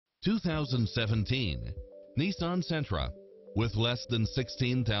2017 Nissan Sentra. With less than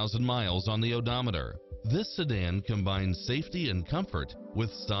 16,000 miles on the odometer, this sedan combines safety and comfort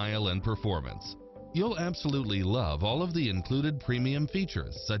with style and performance. You'll absolutely love all of the included premium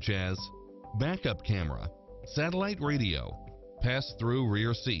features such as backup camera, satellite radio, pass-through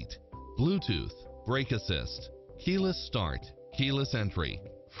rear seat, Bluetooth, brake assist, keyless start, keyless entry,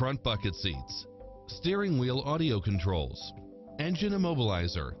 front bucket seats, steering wheel audio controls, engine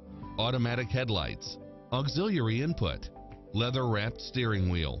immobilizer, automatic headlights, auxiliary input, leather-wrapped steering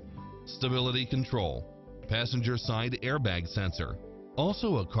wheel, stability control, passenger side airbag sensor.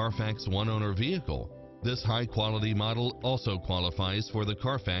 Also a Carfax one-owner vehicle, this high-quality model also qualifies for the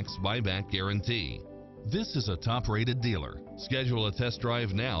Carfax buyback guarantee. This is a top-rated dealer. Schedule a test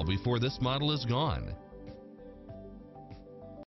drive now before this model is gone.